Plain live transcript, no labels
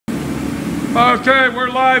Okay, we're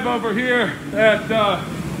live over here at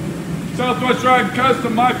Southwest Driving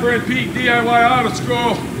Custom, my friend Pete, DIY Auto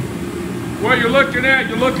School. What you're looking at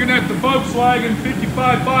the Volkswagen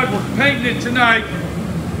 55.5. We're painting it tonight.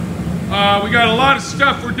 We got a lot of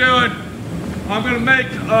stuff we're doing. I'm gonna make,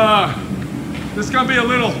 this is gonna be a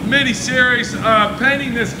little mini series,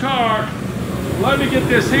 painting this car. Let me get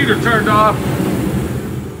this heater turned off.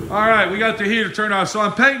 All right, we got the heater turned off. So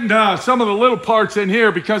I'm painting some of the little parts in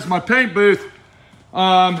here because my paint booth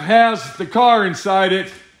has the car inside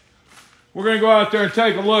it. We're gonna go out there and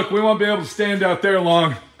take a look. We won't be able to stand out there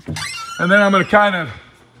long. And then I'm gonna kind of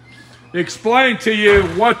explain to you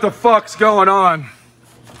what the fuck's going on.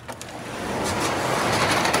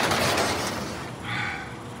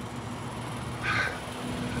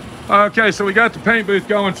 Okay, so we got the paint booth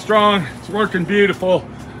going strong. It's working beautiful.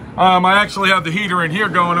 I actually have the heater in here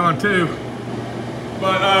going on too.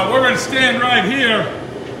 But we're gonna stand right here.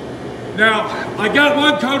 Now, I got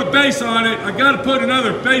one coat of base on it. I gotta put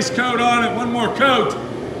another base coat on it, one more coat,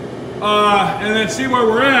 and then see where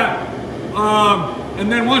we're at.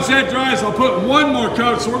 And then once that dries, I'll put one more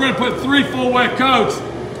coat. So we're gonna put 3 full wet coats.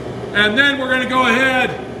 And then we're gonna go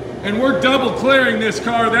ahead and we're double clearing this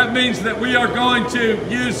car. That means that we are going to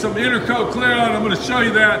use some inner coat clear on. I'm gonna show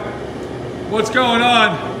you that, what's going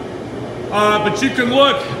on. But you can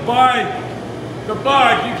look by the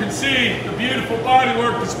bug, you can see the beautiful body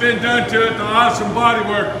work that's been done to it, the awesome body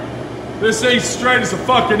work. This thing's straight as a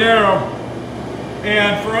fucking arrow.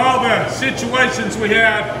 And for all the situations we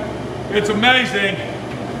had, it's amazing.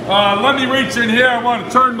 Let me reach in here. I want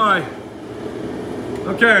to turn my,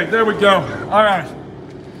 okay, there we go. All right.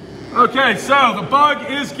 Okay, so the bug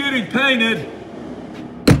is getting painted.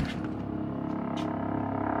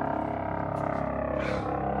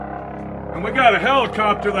 And we got a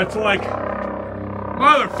helicopter that's like,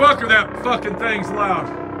 motherfucker, that fucking thing's loud.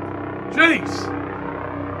 Jeez.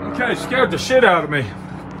 Okay, scared the shit out of me.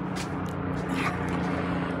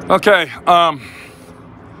 Okay, I'm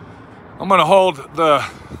gonna hold the,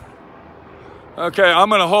 okay, I'm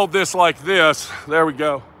gonna hold this like this. There we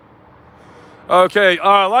go. Okay,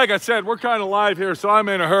 like I said, we're kind of live here, so I'm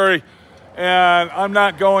in a hurry, and I'm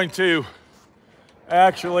not going to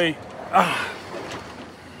actually,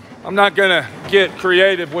 I'm not gonna get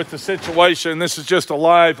creative with the situation. This is just a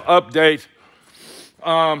live update.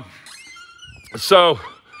 So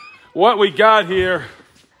what we got here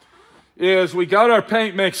is we got our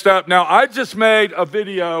paint mixed up. Now, I just made a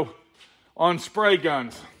video on spray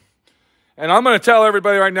guns. And I'm gonna tell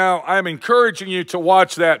everybody right now, I'm encouraging you to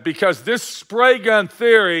watch that because this spray gun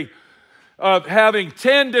theory of having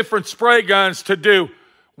 10 different spray guns to do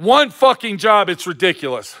one fucking job, it's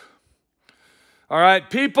ridiculous. All right,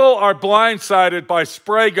 people are blindsided by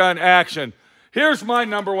spray gun action. Here's my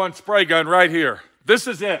 #1 spray gun right here. This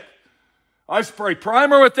is it. I spray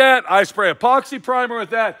primer with that. I spray epoxy primer with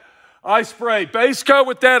that. I spray base coat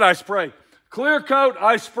with that. I spray clear coat.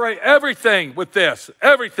 I spray everything with this,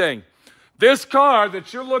 everything. This car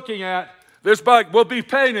that you're looking at, this bike will be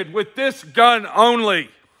painted with this gun only.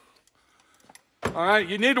 All right,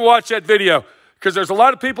 you need to watch that video because there's a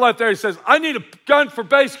lot of people out there who says, I need a gun for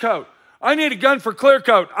base coat. I need a gun for clear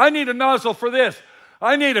coat. I need a nozzle for this.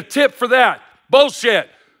 I need a tip for that. Bullshit.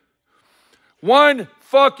 One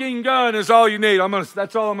fucking gun is all you need.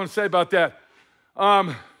 That's all I'm gonna say about that.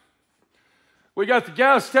 We got the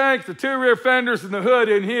gas tank, the 2 rear fenders, and the hood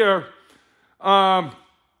in here.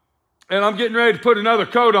 And I'm getting ready to put another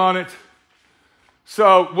coat on it.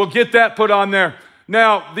 So we'll get that put on there.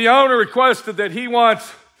 Now, the owner requested that he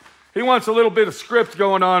wants a little bit of script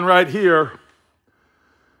going on right here.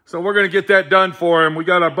 So we're gonna get that done for him. We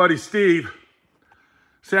got our buddy Steve,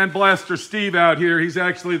 Sandblaster Steve out here. He's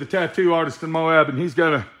actually the tattoo artist in Moab, and he's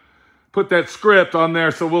gonna put that script on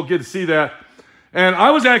there, so we'll get to see that. And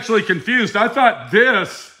I was actually confused. I thought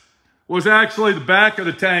this was actually the back of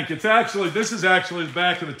the tank. This is actually the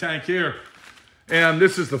back of the tank here. And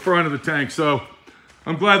this is the front of the tank. So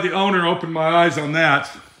I'm glad the owner opened my eyes on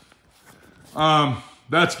that.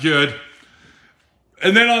 That's good.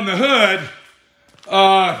 And then on the hood,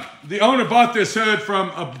 the owner bought this hood from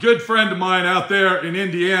a good friend of mine out there in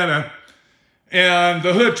Indiana. And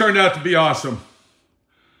the hood turned out to be awesome.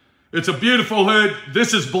 It's a beautiful hood.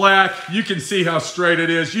 This is black. You can see how straight it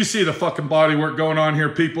is. You see the fucking body work going on here,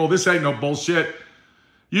 people. This ain't no bullshit.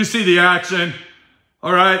 You see the action.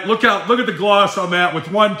 All right, look at the gloss on that with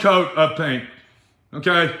one coat of paint.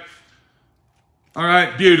 Okay? All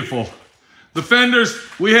right, beautiful. The fenders,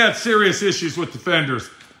 we had serious issues with the fenders.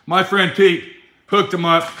 My friend Pete hooked them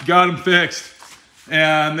up, got them fixed,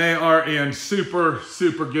 and they are in super,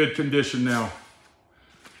 super good condition now.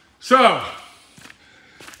 So,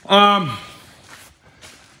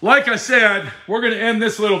 like I said, we're going to end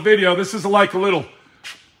this little video. This is like a little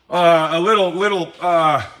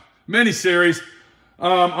mini series.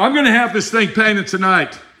 I'm going to have this thing painted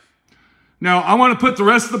tonight. Now, I want to put the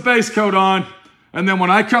rest of the base coat on, and then when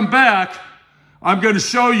I come back, I'm going to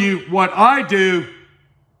show you what I do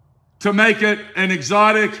to make it an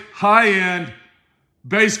exotic, high-end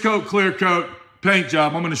base coat, clear coat paint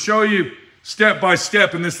job. I'm going to show you step by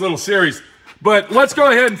step in this little series. But let's go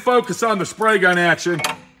ahead and focus on the spray gun action.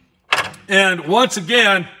 And once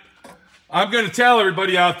again, I'm going to tell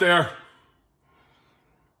everybody out there,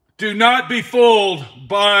 do not be fooled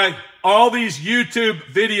by all these YouTube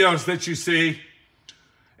videos that you see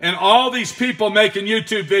and all these people making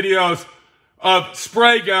YouTube videos of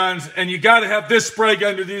spray guns, and you got to have this spray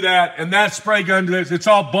gun to do that and that spray gun to this. It's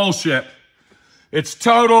all bullshit. It's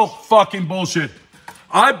total fucking bullshit.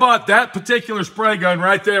 I bought that particular spray gun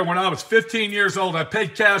right there when I was 15 years old. I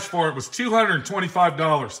paid cash for it. It was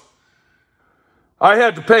 $225. I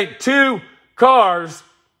had to paint 2 cars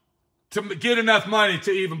to get enough money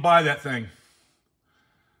to even buy that thing.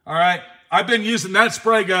 All right? I've been using that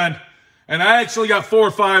spray gun, and I actually got 4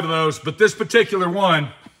 or 5 of those, but this particular one,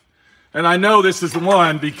 and I know this is the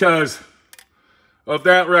one because of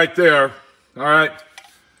that right there. All right?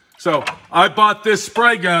 So I bought this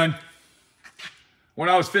spray gun when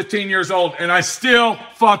I was 15 years old, and I still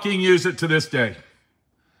fucking use it to this day.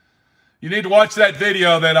 You need to watch that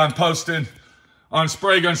video that I'm posting on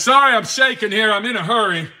spray gun. Sorry, I'm shaking here. I'm in a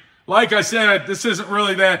hurry. Like I said, this isn't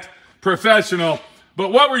really that professional.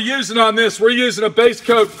 But what we're using on this, we're using a base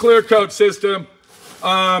coat, clear coat system.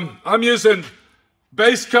 I'm using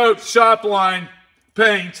base coat shop line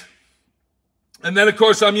paint. And then, of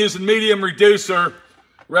course, I'm using medium reducer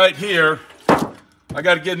right here. I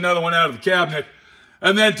got to get another one out of the cabinet.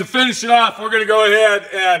 And then to finish it off, we're going to go ahead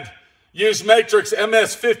and use Matrix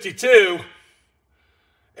MS52.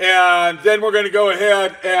 And then we're going to go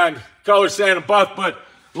ahead and color sand and buff. But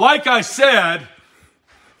like I said,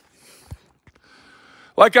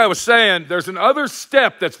 like I was saying, there's another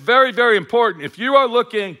step that's very, very important. If you are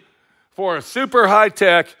looking for a super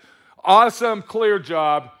high-tech, awesome clear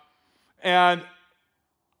job, and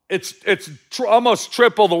it's almost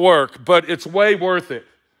triple the work, but it's way worth it.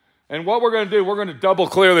 And what we're going to do, we're going to double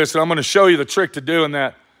clear this, and I'm going to show you the trick to doing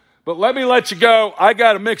that. But let me let you go. I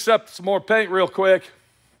got to mix up some more paint real quick.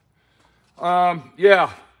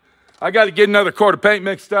 Yeah, I got to get another quart of paint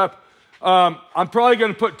mixed up. I'm probably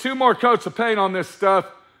going to put 2 more coats of paint on this stuff,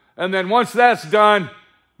 and then once that's done,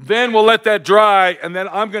 then we'll let that dry, and then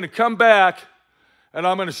I'm going to come back, and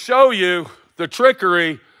I'm going to show you the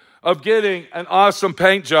trickery of getting an awesome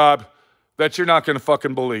paint job that you're not going to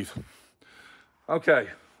fucking believe. Okay,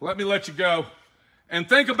 let me let you go. And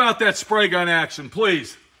think about that spray gun action,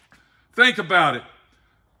 please. Think about it.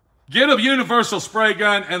 Get a universal spray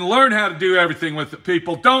gun and learn how to do everything with it,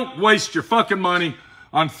 people. Don't waste your fucking money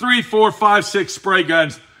on 3, 4, 5, 6 spray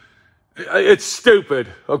guns. It's stupid,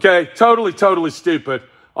 okay? Totally, totally stupid.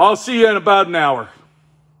 I'll see you in about an hour.